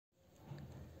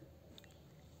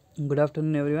Good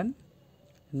afternoon, everyone.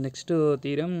 Next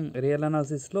theorem real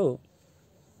analysis లో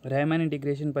Riemann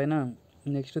integration పైన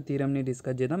next theorem ని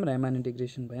discuss చేద్దాం. Riemann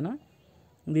integration పైన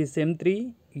ఇది సెమ్ 3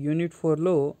 యూనిట్ 4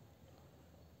 లో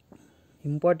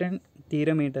ఇంపార్టెంట్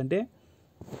థీరమ్ ఏంటంటే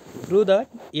prove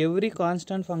that every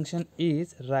constant function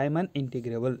is Riemann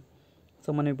integrable. So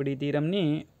మనం ఇప్పుడు ఈ థీరమ్ ని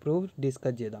ప్రూఫ్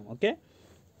డిస్కస్ చేద్దాం. ఓకే,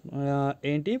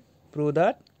 ఏంటి prove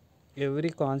that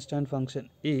every constant function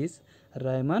is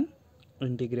Riemann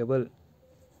integrable.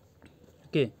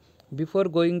 Okay, before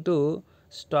going to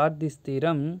start this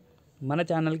theorem మన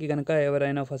ఛానల్కి కనుక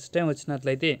ఎవరైనా ఫస్ట్ టైం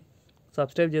వచ్చినట్లయితే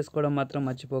సబ్స్క్రైబ్ చేసుకోవడం మాత్రం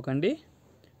మర్చిపోకండి.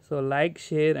 So like,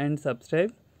 share and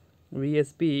subscribe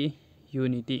VSP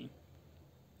unity.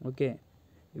 Okay,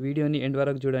 వీడియోని ఎండ్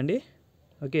వరకు చూడండి.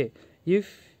 Okay,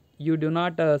 if you do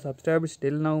not subscribe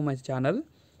still now my channel,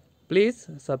 please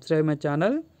subscribe my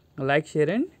channel, like,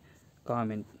 share and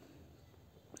comment.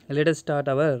 Let us start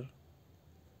our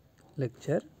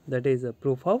lecture, that is a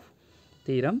proof of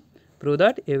theorem. Prove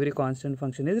that every constant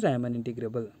function is Riemann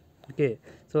integrable. Okay,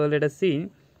 so let us see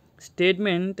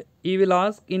statement. He will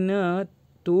ask in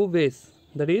two ways,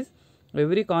 that is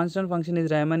every constant function is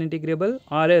Riemann integrable,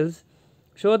 or else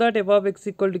show that f of x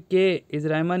equal to k is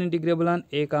Riemann integrable on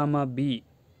a comma b.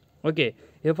 Okay,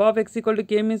 f of x equal to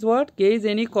k means what? K is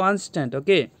any constant.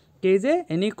 Okay, k is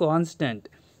any constant.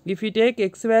 If you take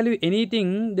x value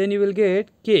anything, then you will get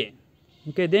k.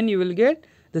 Okay, then you will get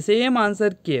the same answer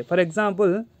k. For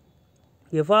example,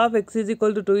 f of x is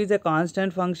equal to 2 is a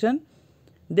constant function,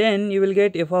 then you will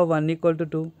get f of 1 equal to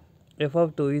 2, f of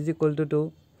 2 is equal to 2,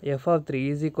 f of 3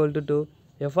 is equal to 2,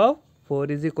 f of 4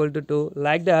 is equal to 2.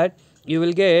 Like that you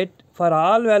will get for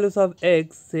all values of x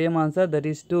same answer, that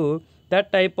is 2. That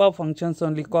type of functions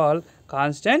only called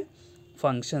constant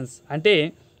functions. అంటే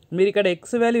మీరు ఇక్కడ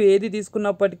X value ఏది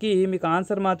తీసుకున్నప్పటికీ మీకు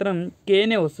answer మాత్రం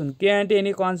కేనే వస్తుంది. కే అంటే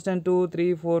any constant 2, 3,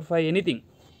 4, 5 anything.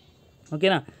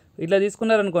 ఓకేనా, ఇట్లా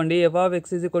తీసుకున్నారనుకోండి F of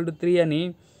X is equal to 3 అని,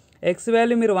 ఎక్స్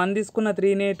వాల్యూ మీరు 1 తీసుకున్న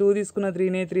 3నే, 2 తీసుకున్న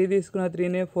 3నే, 3 తీసుకున్న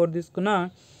 3నే, 4 తీసుకున్న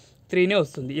 3నే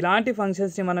వస్తుంది. ఇలాంటి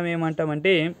ఫంక్షన్స్ని మనం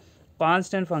ఏమంటామంటే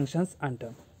కాన్స్టెంట్ ఫంక్షన్స్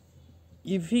అంటాం.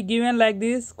 If you given like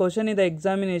this question in the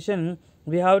examination,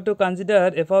 we have to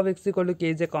consider F of X equal to K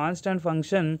is a constant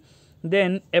function,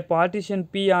 then a partition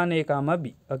p on a comma b.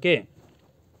 Okay,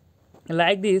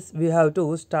 like this we have to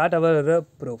start our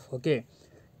proof. Okay,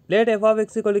 let f of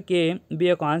x equal to k be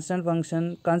a constant function,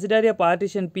 consider a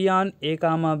partition p on a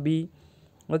comma b.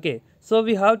 Okay, so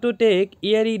we have to take,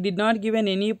 here he did not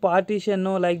given any partition,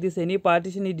 no, like this any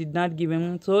partition he did not given,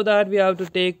 so that we have to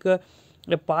take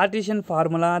a partition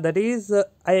formula, that is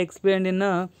I explained in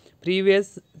a previous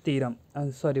theorem,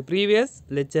 previous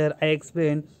lecture I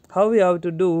explained how we have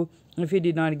to do if he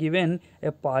did not given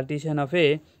a partition of a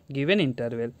given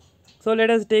interval. So let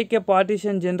us take a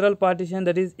partition, general partition,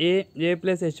 that is a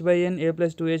plus h by n, a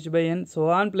plus 2h by n, so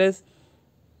on, plus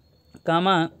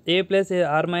comma a plus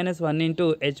r minus 1 into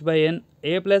h by n,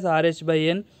 a plus rh by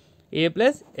n, a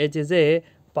plus h is a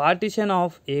partition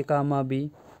of a comma b.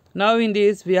 Now in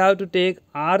this we have to take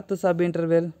rth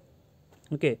subinterval.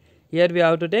 Okay, here we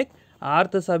have to take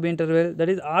rth subinterval, that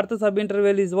is rth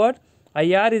subinterval is what?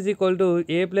 IR is equal to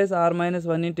a plus r minus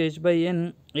 1 into h by n,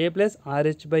 a plus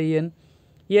rh by n.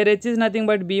 Here h is nothing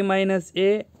but b minus a,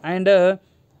 and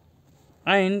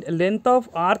length of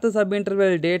rth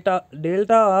subinterval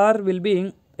delta r will be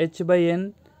h by n.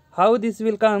 How this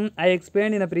will come I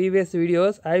explained in the previous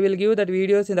videos. I will give that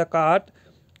videos in the card,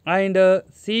 and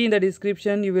see in the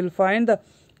description you will find the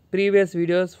previous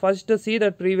videos. First see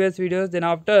the previous videos, then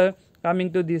after coming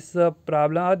to this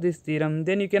problem or this theorem,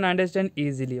 then you can understand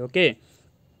easily. Okay,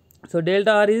 so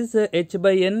delta r is h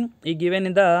by n given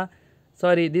in the,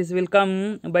 this will come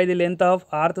by the length of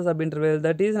rth subinterval,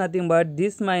 that is nothing but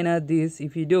this minus this.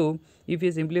 If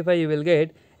you simplify you will get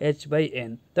h by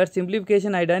n. That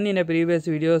simplification I done in a previous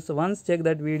videos. Once check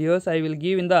that videos, I will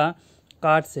give in the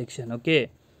card section. Okay,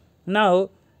 now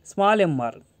small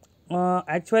mr,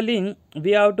 actually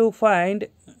we have to find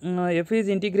f is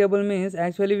integrable means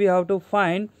actually we have to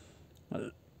find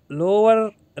lower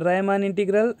Riemann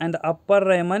integral and upper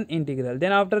Riemann integral,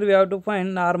 then after we have to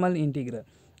find normal integral.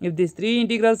 If these three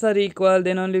integrals are equal,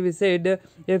 then only we said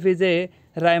f is a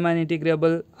Riemann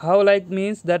integrable. How like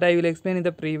means that I will explain in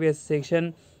the previous section.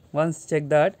 Once check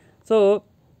that. So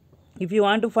if you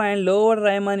want to find lower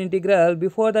Riemann integral,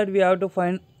 before that we have to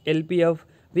find LPF.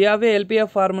 We have a LPF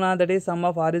formula, that is sum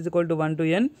of r is equal to 1 to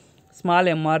n small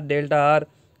mr delta r.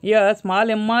 Here small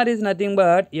mr is nothing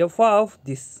but f of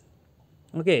this.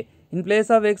 Okay, in place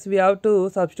of x we have to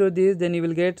substitute this, then you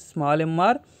will get small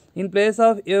mr. In place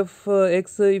of f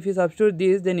x, if you substitute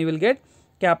this, then you will get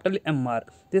capital MR.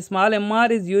 This small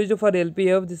mr is used for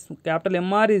LPF. This capital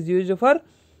MR is used for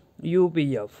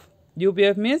UPF.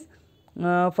 UPF means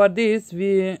for this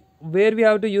where we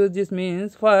have to use this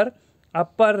means for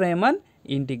upper Riemann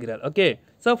integral. Okay,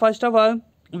 so first of all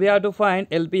we have to find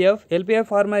LPF. LPF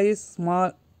formula is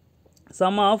small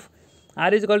sum of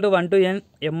r is equal to 1 to n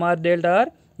mr delta r.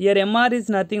 Here mr is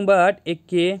nothing but a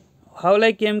k. How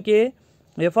like mk?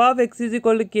 F of x is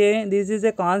equal to k. This is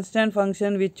a constant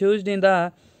function we chose in the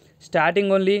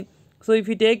starting only. So if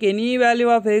you take any value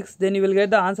of x, then you will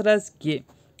get the answer as k.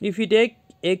 If you take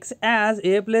x as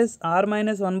a plus r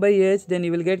minus 1 by h, then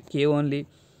you will get k only.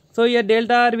 So here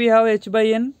delta r we have h by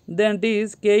n, then it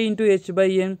is k into h by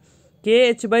n. K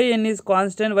h by n is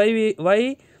constant.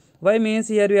 Why means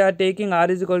here we are taking r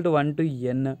is equal to 1 to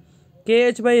n. K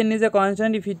h by n is a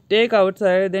constant. If you take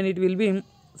outside, then it will be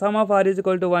sum of r is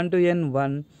equal to 1 to n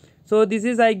 1. So this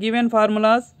is I given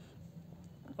formulas.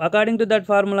 According to that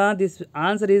formula, this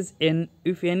answer is n.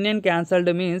 If n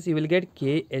cancelled means you will get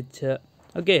kh.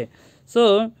 Okay,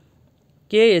 so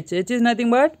kh, h is nothing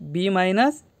but b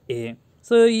minus a.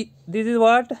 So this is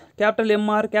what capital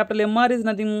MR. Capital MR is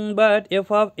nothing but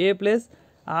f of a plus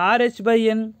rh by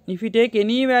n. If you take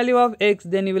any value of x,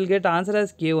 then you will get answer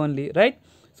as k only, right?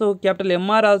 So capital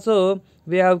MR also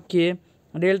we have k.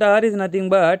 Delta r is nothing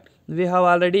but we have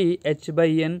already h by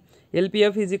n.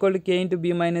 LPF is equal to k into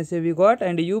b minus a we got,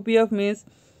 and UPF means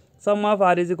sum of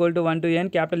r is equal to 1 to n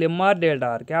capital MR delta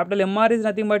r. Capital MR is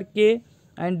nothing but k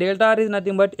and delta r is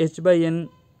nothing but h by n.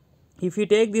 If you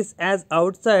take this as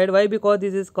outside, why? Because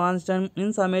this is constant.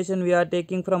 In summation we are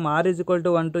taking from r is equal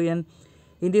to 1 to n.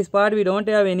 In this part we don't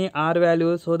have any r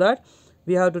value, so that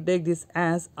we have to take this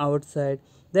as outside.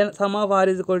 Then sum of r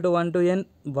is equal to 1 to n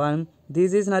 1.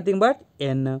 This is nothing but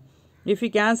n. If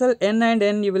you cancel n and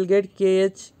n, you will get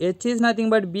kh. H is nothing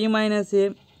but b minus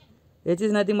a. H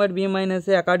is nothing but b minus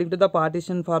a according to the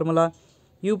partition formula.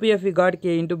 UPF we got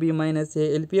k into b minus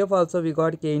a. LPF also we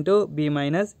got k into b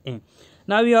minus a.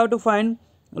 Now we have to find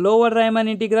lower Riemann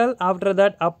integral, after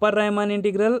that upper Riemann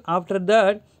integral, after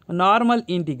that normal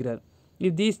integral.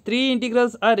 If these three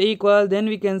integrals are equal, then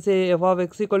we can say f of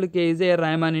x equal to k is a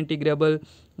Riemann integrable.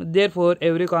 Therefore,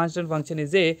 every constant function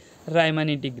is a Riemann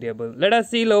integrable. Let us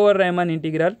see lower Riemann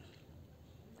integral.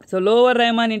 So, lower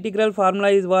Riemann integral formula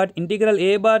is what? Integral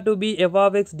a bar to b f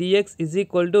of x dx is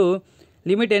equal to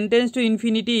limit n tends to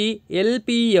infinity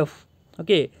LPF.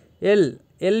 Okay,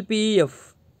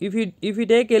 LPF. If you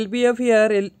take LPF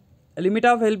here, limit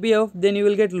of LPF, then you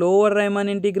will get lower Riemann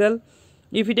integral.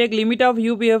 If you take limit of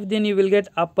UPF, then you will get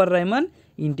upper Riemann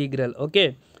integral.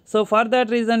 Okay, so for that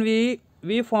reason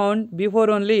we found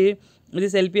before only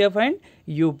this LPF and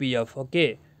UPF.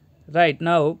 Okay, right,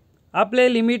 now apply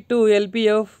limit to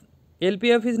LPF.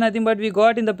 LPF is nothing but we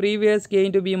got in the previous k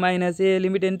into b minus a.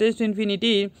 Limit n tends to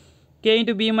infinity k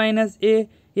into b minus a.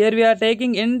 Here we are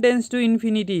taking n tends to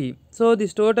infinity, so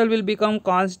this total will become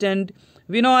constant.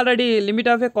 We know already limit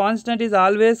of a constant is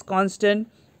always constant.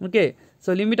 Okay,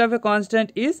 so limit of a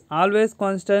constant is always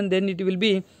constant, then it will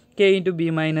be k into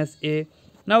b minus a.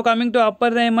 Now coming to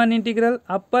upper Riemann integral.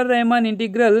 Upper Riemann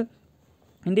integral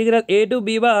a to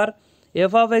b bar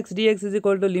f of x dx is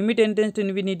equal to limit n tends to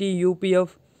infinity UPF.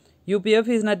 UPF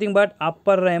is nothing but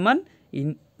upper Riemann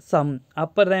sum.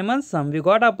 Upper Riemann sum. We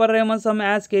got upper Riemann sum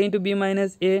as k into b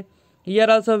minus a. Here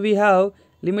also we have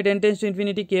limit n tends to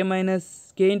infinity k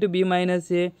into b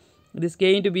minus a. This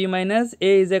k into b minus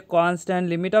a is a constant.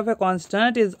 Limit of a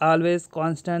constant is always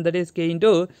constant, that is k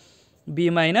into b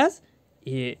minus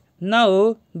a.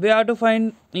 Now we have to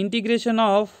find integration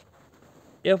of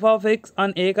f of x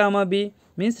on a comma b,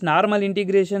 means normal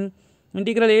integration.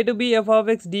 Integral a to b f of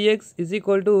x dx is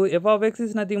equal to f of x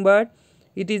is nothing but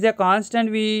it is a constant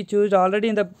we choose already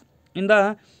in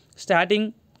the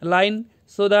starting line,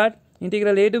 so that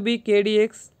integral a to b k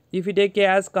dx, if you take k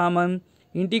as common,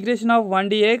 integration of 1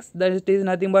 dx, that is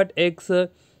nothing but x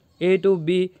a to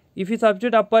b. If you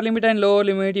substitute upper limit and lower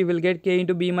limit, you will get k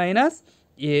into b minus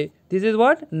a. This is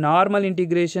what? Normal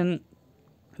integration.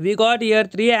 We got here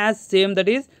 3 as same, that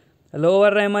is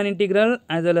lower Riemann integral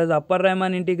as well as upper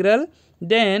Riemann integral,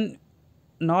 then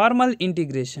normal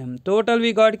integration. Total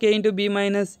we got k into b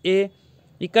minus a.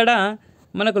 Ikkada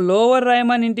manaku lower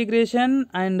Riemann integration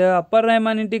and upper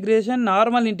Riemann integration,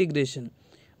 normal integration,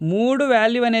 మూడు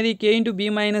value అనేది k into b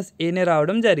minus a నే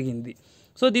రావడం జరిగింది.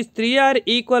 So these 3 are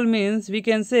equal means we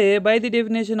can say by the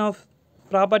definition of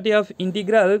property of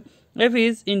integral, f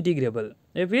is integrable.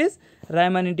 F is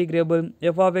Riemann integrable.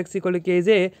 F of x equal to k is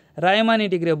a Riemann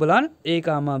integrable on a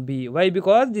comma b. Why?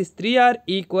 Because these 3 are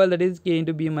equal, that is k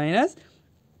into b minus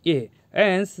a.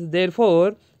 Hence,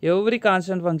 therefore, every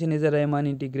constant function is a Riemann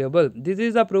integrable. This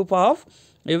is the proof of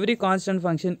every constant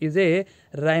function is a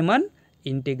Riemann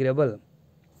integrable.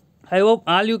 I hope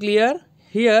all you clear.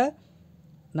 Here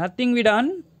nothing we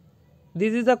done.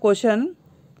 This is a question.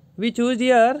 We choose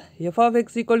here f of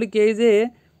x equal to k is a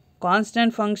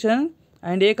constant function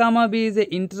and a comma b is a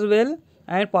interval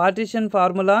and partition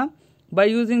formula. By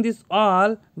using this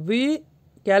all, we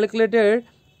calculated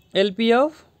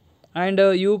LPF and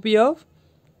UPF.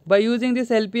 By using this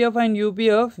LPF and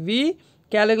UPF, we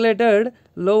calculated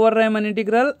lower Riemann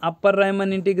integral, upper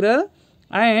Riemann integral,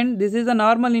 and this is the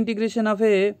normal integration of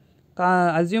a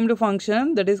assumed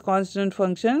function, that is constant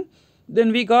function.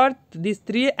 Then we got these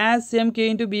three as same k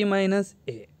into b minus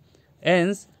a.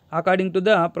 Hence, according to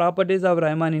the properties of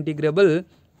Riemann integrable,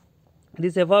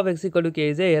 this f of x equal to k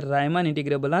is a Riemann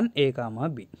integrable on a comma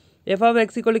b. F of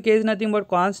x equal to k is nothing but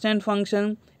constant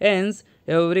function. Hence,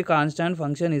 every constant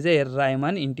function is a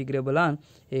Riemann integrable on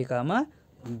a comma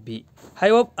b. I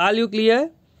hope all you clear.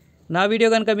 నా video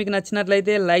కనుక మీకు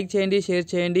నచ్చినట్లయితే like చేయండి, share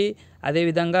చేయండి.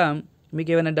 అదేవిధంగా మీకు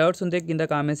ఏమైనా doubts ఉంటే కింద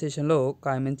కామెంట్ సెక్షన్లో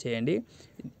కామెంట్ చేయండి.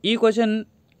 ఈ క్వశ్చన్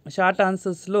షార్ట్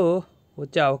ఆన్సర్స్లో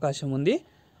వచ్చే అవకాశం ఉంది.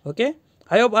 Okay,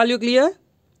 I hope all you clear.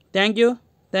 Thank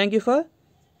you for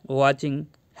watching.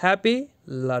 Happy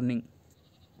learning.